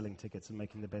interested in selling tickets and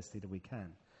making the best theatre we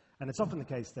can. And it's often the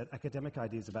case that academic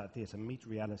ideas about theatre meet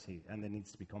reality and there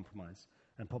needs to be compromise.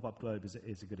 And Popup Globe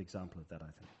is a good example of that, I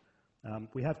think.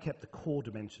 We have kept the core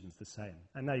dimensions the same.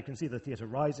 And now you can see the theatre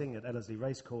rising at Ellerslie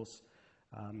Racecourse.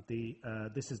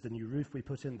 This is the new roof we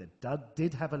put in that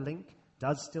did have a link,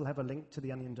 does still have a link to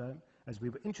the Onion Dome, as we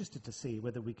were interested to see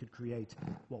whether we could create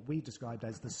what we described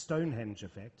as the Stonehenge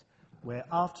effect, where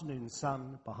afternoon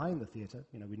sun behind the theatre,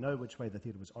 we know which way the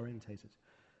theatre was orientated,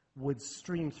 would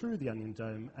stream through the Onion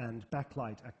Dome and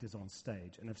backlight actors on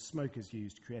stage, and if smoke is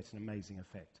used, create an amazing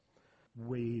effect.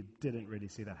 We didn't really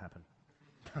see that happen.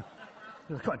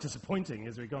 It was quite disappointing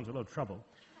as we got into a lot of trouble.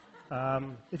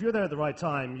 If you were there at the right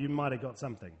time, you might have got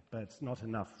something, but not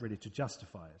enough really to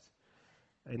justify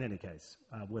it. In any case,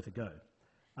 worth a go.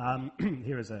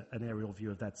 Here is an aerial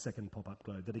view of that second Popup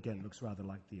Globe that, again, looks rather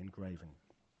like the engraving.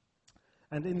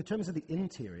 And in terms of the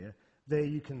interior, there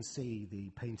you can see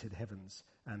the painted heavens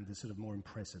and the sort of more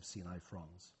impressive Sinai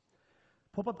fronds.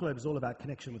 Popup Globe is all about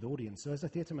connection with the audience. So as a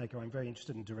theatre maker, I'm very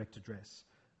interested in direct address,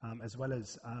 as well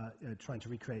as trying to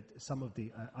recreate some of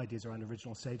the ideas around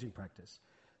original staging practice.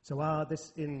 So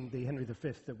this in the Henry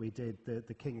V that we did,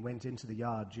 the king went into the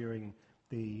yard during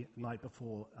the night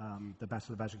before the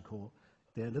Battle of Agincourt.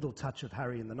 The little touch of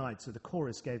Harry in the Night. So the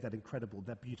chorus gave that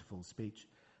beautiful speech,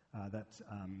 that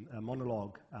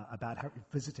monologue about Harry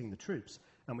visiting the troops,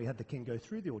 and we had the king go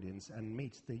through the audience and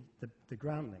meet the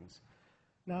groundlings.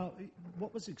 Now,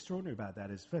 what was extraordinary about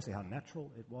that is, firstly, how natural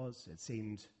it was. It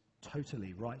seemed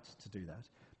totally right to do that,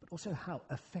 but also how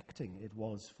affecting it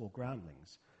was for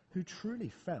groundlings, who truly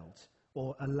felt,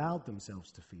 or allowed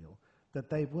themselves to feel, that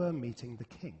they were meeting the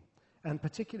king. And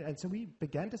so we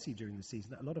began to see during the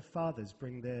season that a lot of fathers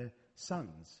bring their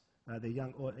sons, their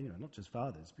young, or not just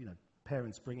fathers,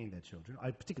 parents bringing their children. I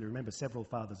particularly remember several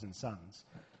fathers and sons.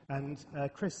 And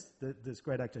Chris, this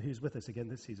great actor who's with us again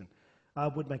this season,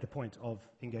 would make a point of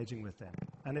engaging with them.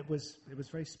 And it was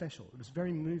very special. It was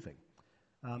very moving.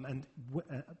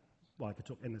 I could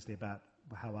talk endlessly about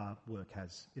how our work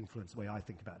has influenced the way I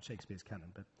think about Shakespeare's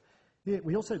canon. But here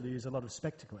we also use a lot of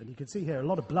spectacle. And you can see here a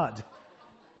lot of blood.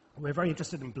 We're very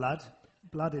interested in blood.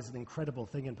 Blood is an incredible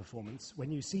thing in performance.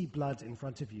 When you see blood in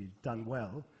front of you done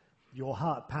well, your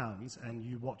heart pounds and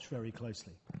you watch very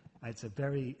closely. It's a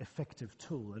very effective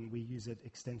tool, and we use it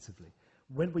extensively.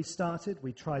 When we started,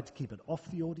 we tried to keep it off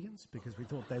the audience because we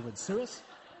thought they would sue us.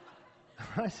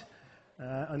 Right?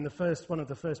 And one of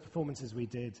the first performances we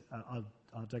did,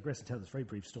 I'll digress and tell this very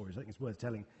brief story. I think it's worth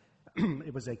telling.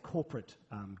 It was a corporate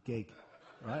gig,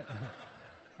 right?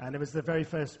 And it was the very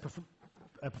first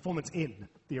performance in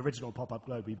the original Popup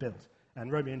Globe we built,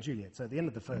 and Romeo and Juliet. So at the end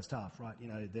of the first half, right,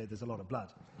 there's a lot of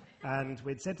blood. And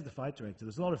we'd said to the fight director,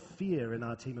 there's a lot of fear in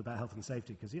our team about health and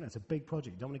safety, because, it's a big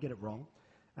project, you don't want to get it wrong.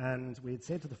 And we had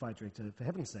said to the fight director, for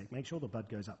heaven's sake, make sure the blood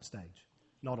goes upstage,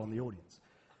 not on the audience.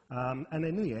 And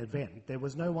in the event, there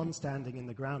was no one standing in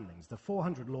the groundlings. The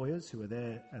 400 lawyers who were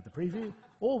there at the preview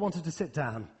all wanted to sit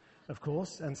down, of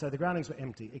course, and so the groundlings were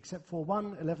empty, except for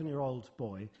one 11-year-old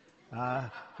boy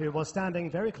who was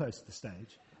standing very close to the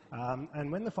stage.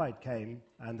 And when the fight came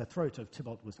and the throat of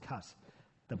Tybalt was cut,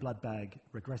 the blood bag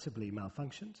regrettably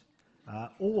malfunctioned.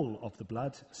 All of the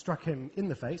blood struck him in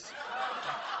the face.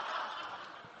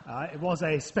 It was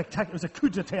a spectacular, it was a coup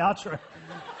de théâtre.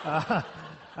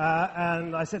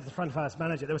 And I said to the front of house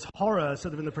manager, there was horror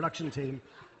sort of in the production team,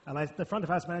 and the front of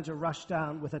house manager rushed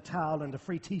down with a towel and a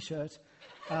free T-shirt.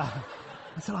 I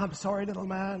said, I'm sorry, little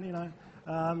man,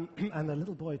 and the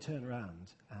little boy turned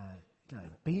around,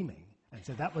 beaming, and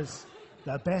said, that was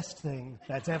the best thing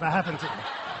that's ever happened to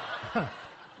me.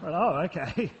 Well,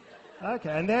 okay.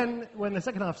 And then when the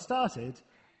second half started,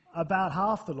 about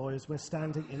half the lawyers were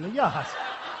standing in the yard.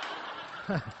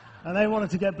 And they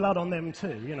wanted to get blood on them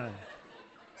too,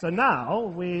 So now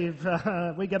we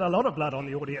get a lot of blood on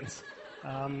the audience,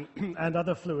 and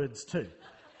other fluids too.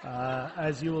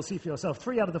 As you will see for yourself,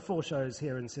 3 out of the 4 shows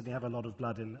here in Sydney have a lot of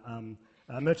blood in.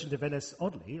 Merchant of Venice,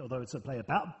 oddly, although it's a play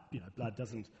about blood,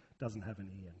 doesn't have any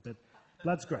in. But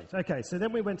blood's great. Okay, so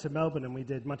then we went to Melbourne and we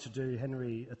did Much Ado,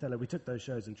 Henry, Othello. We took those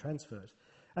shows and transferred.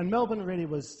 And Melbourne really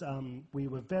was, we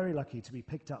were very lucky to be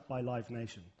picked up by Live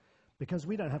Nation, because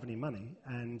we don't have any money,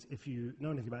 and if you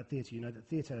know anything about theatre, you know that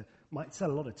theatre might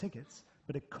sell a lot of tickets,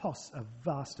 but it costs a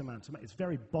vast amount of money. It's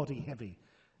very body-heavy.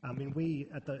 I mean,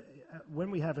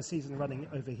 when we have a season running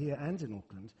over here and in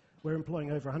Auckland, we're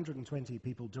employing over 120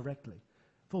 people directly,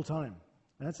 full-time.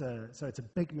 So it's a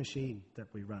big machine that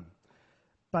we run.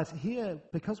 But here,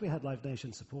 because we had Live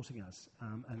Nation supporting us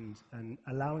and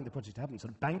allowing the project to happen,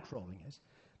 sort of bankrolling it,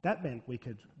 that meant we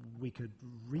could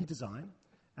redesign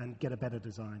and get a better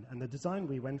design. And the design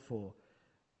we went for,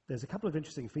 there's a couple of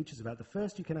interesting features about it. The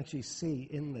first you can actually see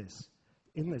in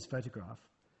this photograph,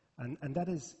 and that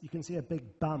is, you can see a big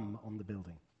bum on the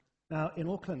building. Now, in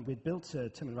Auckland, we'd built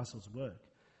Tim and Russell's work,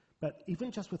 but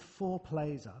even just with 4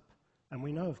 plays up, and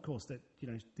we know, of course, that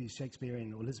these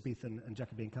Shakespearean or Elizabethan and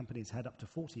Jacobean companies had up to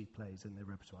 40 plays in their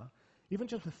repertoire. Even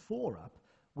just with 4 up,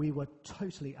 we were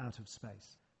totally out of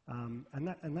space. And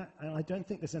I don't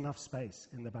think there's enough space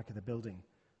in the back of the building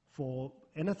for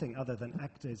anything other than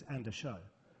actors and a show.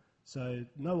 So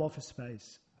no office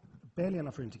space, barely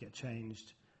enough room to get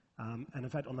changed, and in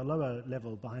fact, on the lower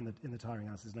level in the tiring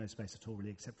house, there's no space at all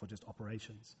really, except for just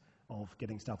operations of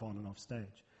getting stuff on and off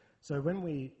stage. So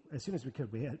as soon as we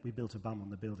could, we built a bum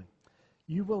on the building.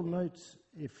 You will note,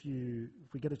 if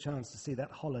we get a chance to see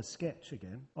that Holler sketch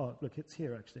again. Oh, look, it's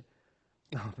here actually.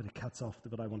 Oh, but it cuts off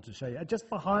what I want to show you. Just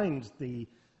behind the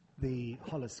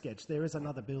Holler sketch, there is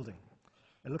another building.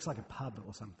 It looks like a pub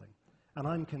or something. And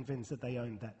I'm convinced that they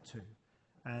own that too.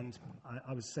 And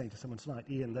I was saying to someone tonight,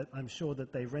 Ian, that I'm sure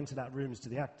that they rented out rooms to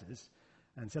the actors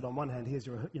and said, on one hand, here's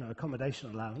your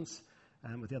accommodation allowance,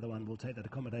 and with the other one, we'll take that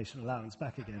accommodation allowance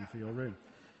back again for your room.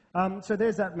 So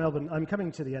there's that Melbourne. I'm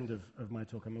coming to the end of my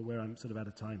talk. I'm aware I'm sort of out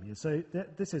of time here. So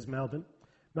this is Melbourne.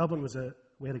 Melbourne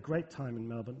we had a great time in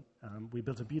Melbourne. We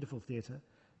built a beautiful theatre.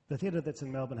 The theatre that's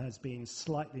in Melbourne has been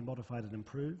slightly modified and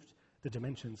improved. The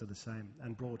dimensions are the same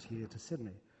and brought here to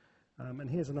Sydney. And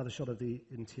here's another shot of the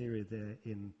interior there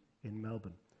in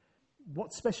Melbourne.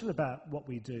 What's special about what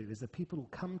we do is that people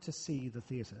come to see the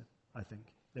theatre, I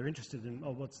think. They're interested in,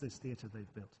 what's this theatre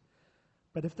they've built?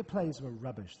 But if the plays were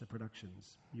rubbish, the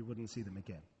productions, you wouldn't see them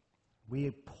again. We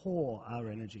pour our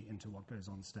energy into what goes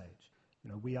on stage.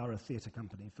 We are a theatre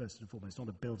company, first and foremost, not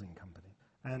a building company.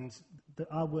 And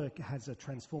our work has a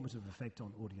transformative effect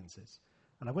on audiences.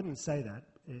 And I wouldn't say that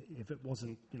if it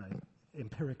wasn't,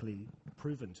 empirically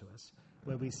proven to us,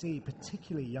 where we see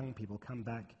particularly young people come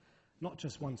back not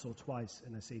just once or twice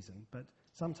in a season, but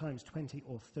sometimes 20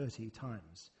 or 30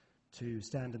 times to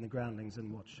stand in the groundlings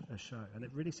and watch a show. And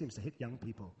it really seems to hit young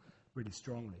people really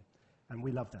strongly. And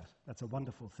we love that. That's a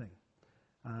wonderful thing.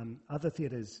 Other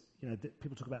theatres,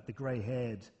 people talk about the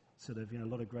grey-haired, sort of, a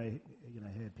lot of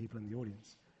grey-haired people in the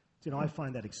audience. I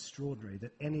find that extraordinary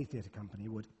that any theatre company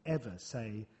would ever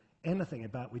say anything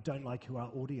about we don't like who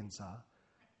our audience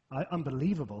are.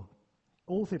 Unbelievable.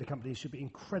 All theatre companies should be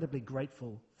incredibly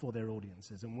grateful for their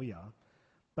audiences, and we are.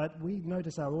 But we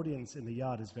notice our audience in the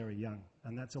yard is very young,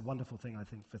 and that's a wonderful thing, I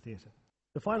think, for theatre.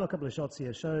 The final couple of shots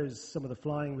here shows some of the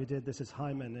flying we did. This is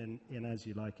Hyman in As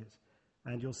You Like It.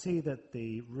 And you'll see that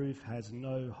the roof has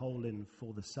no hole in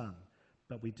for the sun,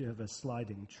 but we do have a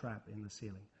sliding trap in the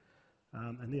ceiling.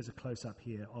 And there's a close-up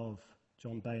here of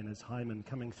John Bain as Hyman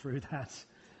coming through that.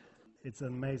 It's an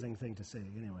amazing thing to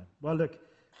see, anyway. Well, look,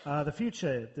 the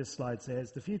future, this slide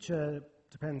says, the future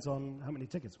depends on how many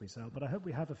tickets we sell, but I hope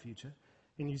we have a future.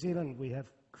 In New Zealand, we have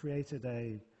created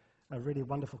a really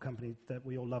wonderful company that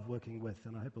we all love working with,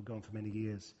 and I hope will go on for many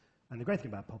years. And the great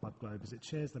thing about Popup Globe is it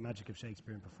shares the magic of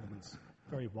Shakespeare in performance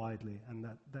very widely, and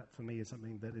that for me is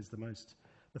something that is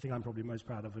the thing I'm probably most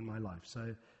proud of in my life.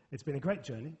 So it's been a great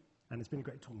journey, and it's been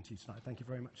great talking to you tonight. Thank you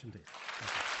very much indeed.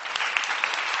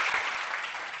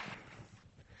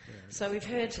 So we've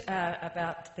heard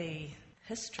about the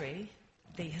history,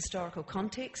 the historical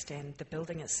context and the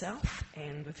building itself,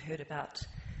 and we've heard about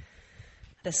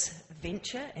this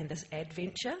venture and this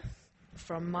adventure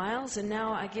from Miles, and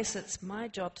now I guess it's my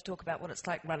job to talk about what it's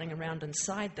like running around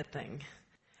inside the thing.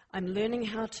 I'm learning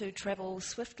how to travel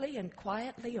swiftly and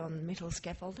quietly on metal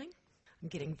scaffolding. I'm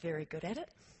getting very good at it.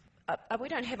 We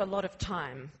don't have a lot of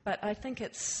time, but I think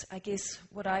I guess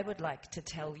what I would like to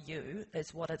tell you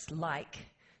is what it's like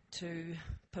to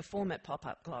perform at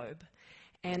Popup Globe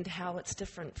and how it's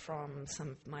different from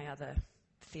some of my other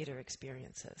theatre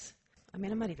experiences. I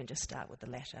might even just start with the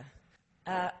latter.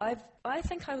 I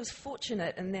think I was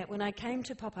fortunate in that when I came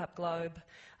to Popup Globe,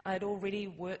 I'd already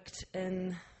worked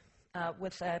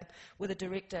with a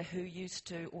director who used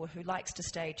to, or who likes to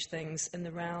stage things in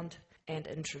the round and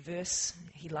in traverse.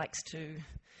 He likes to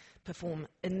perform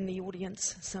in the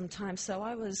audience sometimes. So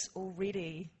I was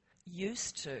already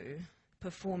used to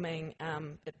performing,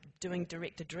 doing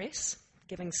direct address,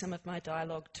 giving some of my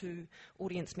dialogue to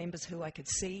audience members who I could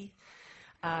see,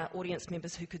 audience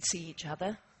members who could see each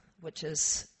other, which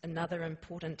is another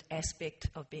important aspect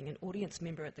of being an audience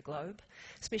member at the Globe,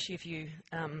 especially if you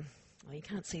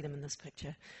can't see them in this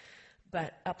picture,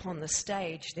 but up on the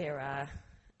stage there are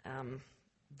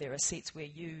there are seats where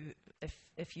you,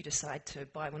 if you decide to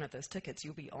buy one of those tickets,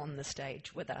 you'll be on the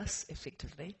stage with us,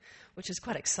 effectively, which is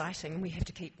quite exciting. And we have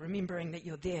to keep remembering that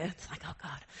you're there. It's like, oh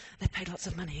God, they paid lots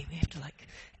of money. We have to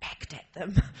act at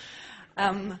them.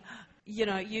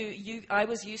 I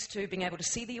was used to being able to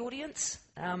see the audience,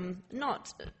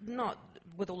 not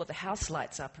with all of the house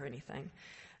lights up or anything.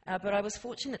 But I was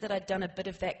fortunate that I'd done a bit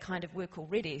of that kind of work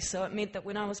already. So it meant that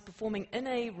when I was performing in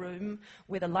a room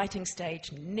where the lighting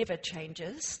stage never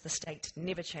changes, the state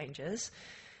never changes,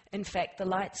 in fact, the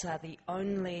lights are the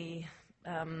only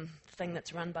thing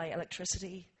that's run by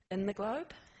electricity in the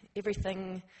Globe.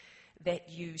 Everything that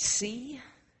you see,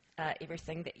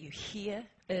 everything that you hear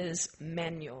is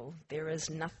manual. There is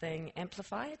nothing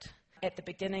amplified. At the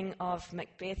beginning of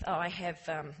Macbeth, I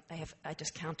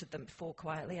just counted them before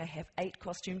quietly. I have 8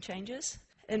 costume changes.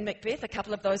 In Macbeth, a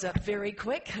couple of those are very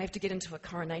quick. I have to get into a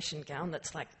coronation gown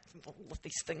that's like all of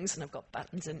these things, and I've got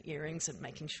buttons and earrings and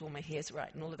making sure my hair's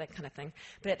right and all of that kind of thing.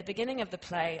 But at the beginning of the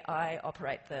play, I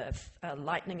operate the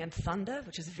lightning and thunder,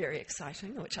 which is very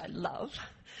exciting, which I love.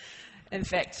 In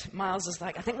fact, Miles is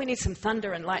like, I think we need some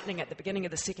thunder and lightning at the beginning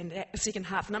of the second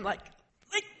half. And I'm like,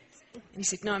 and he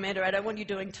said, no, Amanda, I don't want you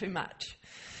doing too much.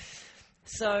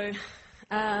 So,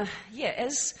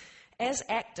 as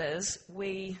actors,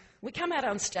 we come out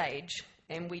on stage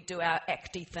and we do our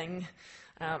acty thing.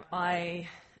 I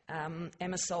am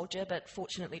a soldier, but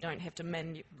fortunately don't have to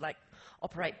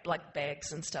operate blood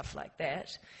bags and stuff like that.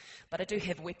 But I do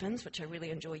have weapons, which I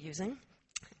really enjoy using.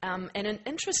 And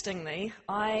interestingly,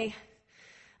 I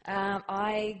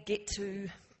get to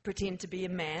pretend to be a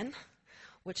man,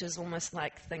 which is almost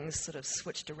like things sort of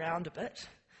switched around a bit,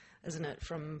 isn't it,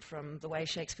 from the way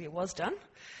Shakespeare was done.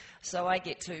 So I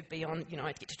get to be on,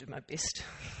 I get to do my best.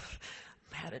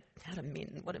 What do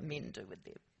men do with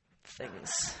their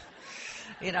things?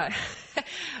 I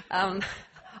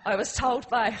was told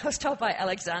by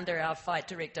Alexander, our fight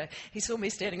director, he saw me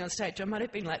standing on stage, I might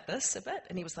have been like this a bit,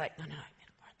 and he was like, no, more than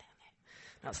that.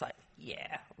 And I was like,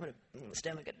 yeah, I'm going to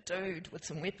stand like a dude with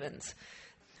some weapons.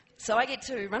 So I get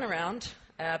to run around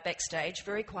backstage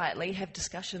very quietly, have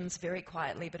discussions very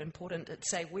quietly, but important,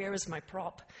 say, where is my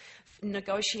prop?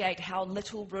 Negotiate how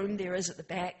little room there is at the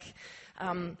back.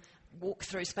 Walk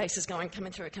through spaces going,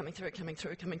 coming through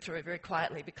very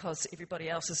quietly, because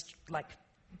everybody else is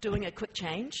doing a quick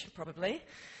change, probably.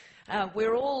 We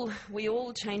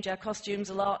all change our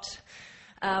costumes a lot.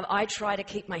 I try to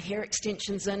keep my hair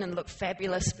extensions in and look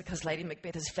fabulous, because Lady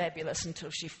Macbeth is fabulous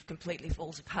until she completely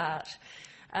falls apart.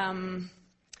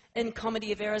 In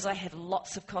Comedy of Errors, I have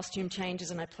lots of costume changes,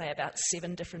 and I play about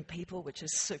 7 different people, which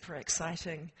is super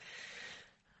exciting.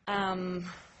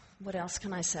 What else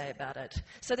can I say about it?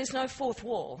 So there's no fourth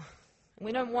wall.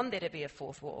 We don't want there to be a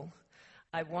fourth wall.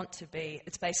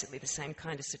 It's basically the same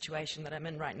kind of situation that I'm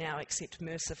in right now, except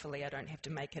mercifully I don't have to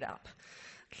make it up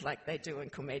like they do in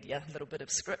Commedia. A little bit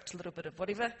of script, a little bit of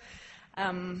whatever.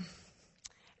 And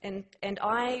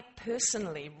I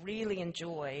personally really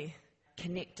enjoy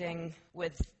connecting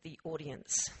with the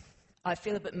audience. I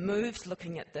feel a bit moved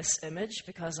looking at this image,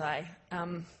 because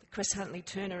Chris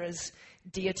Huntley-Turner is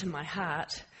dear to my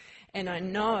heart, and I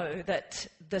know that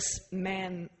this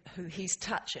man who he's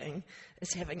touching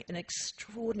is having an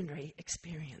extraordinary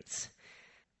experience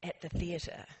at the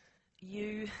theatre.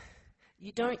 You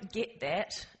don't get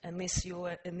that unless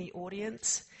you're in the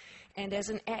audience, and as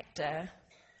an actor,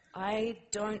 I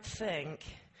don't think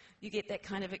you get that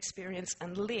kind of experience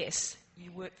unless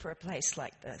you work for a place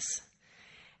like this.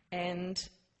 And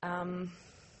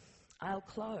I'll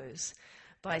close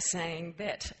by saying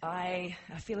that I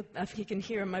feel, if you can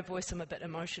hear in my voice, I'm a bit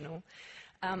emotional,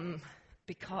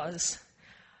 because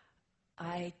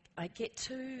I get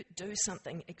to do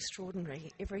something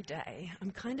extraordinary every day.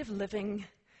 I'm kind of living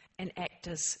an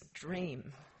actor's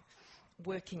dream,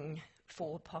 working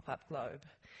for Popup Globe,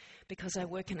 because I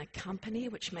work in a company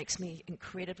which makes me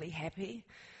incredibly happy.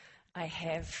 I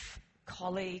have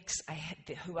colleagues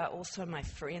who are also my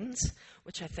friends,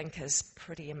 which I think is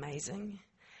pretty amazing.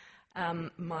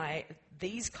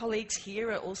 These colleagues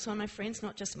here are also my friends,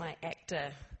 not just my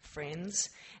actor friends.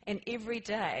 And every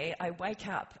day I wake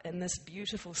up in this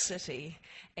beautiful city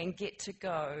and get to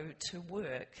go to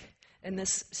work in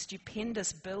this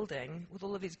stupendous building with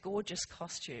all of these gorgeous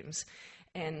costumes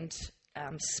and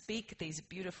speak these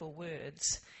beautiful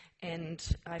words. And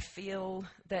I feel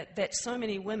that so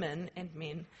many women and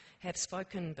men have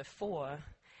spoken before,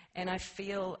 and I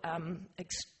feel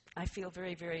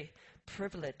very, very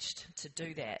privileged to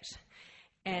do that.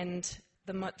 And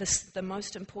the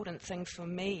most important thing for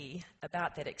me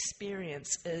about that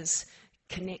experience is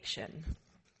connection.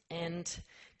 And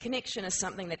connection is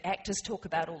something that actors talk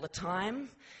about all the time.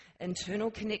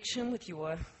 internal connection with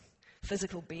your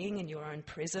physical being and your own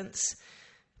presence,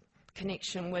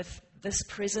 connection with this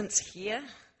presence here,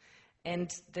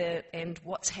 and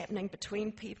what's happening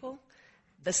between people,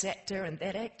 this actor and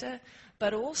that actor,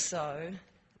 but also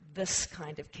this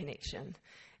kind of connection.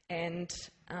 And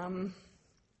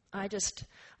I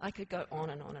could go on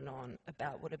and on and on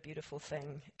about what a beautiful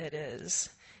thing it is.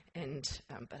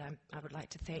 But I would like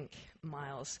to thank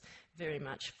Miles very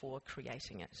much for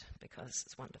creating it, because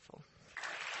it's wonderful.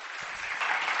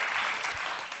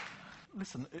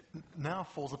 Listen, it now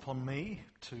falls upon me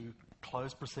to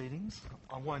close proceedings.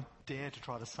 I won't dare to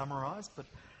try to summarise, but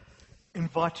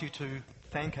invite you to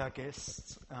thank our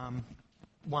guests.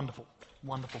 Wonderful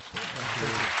talk. Thank you.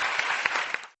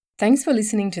 Thanks for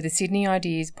listening to the Sydney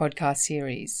Ideas podcast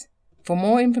series. For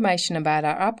more information about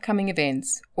our upcoming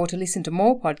events or to listen to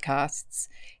more podcasts,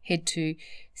 head to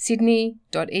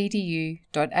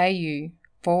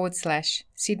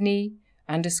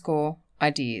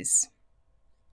sydney.edu.au/Sydney_ideas.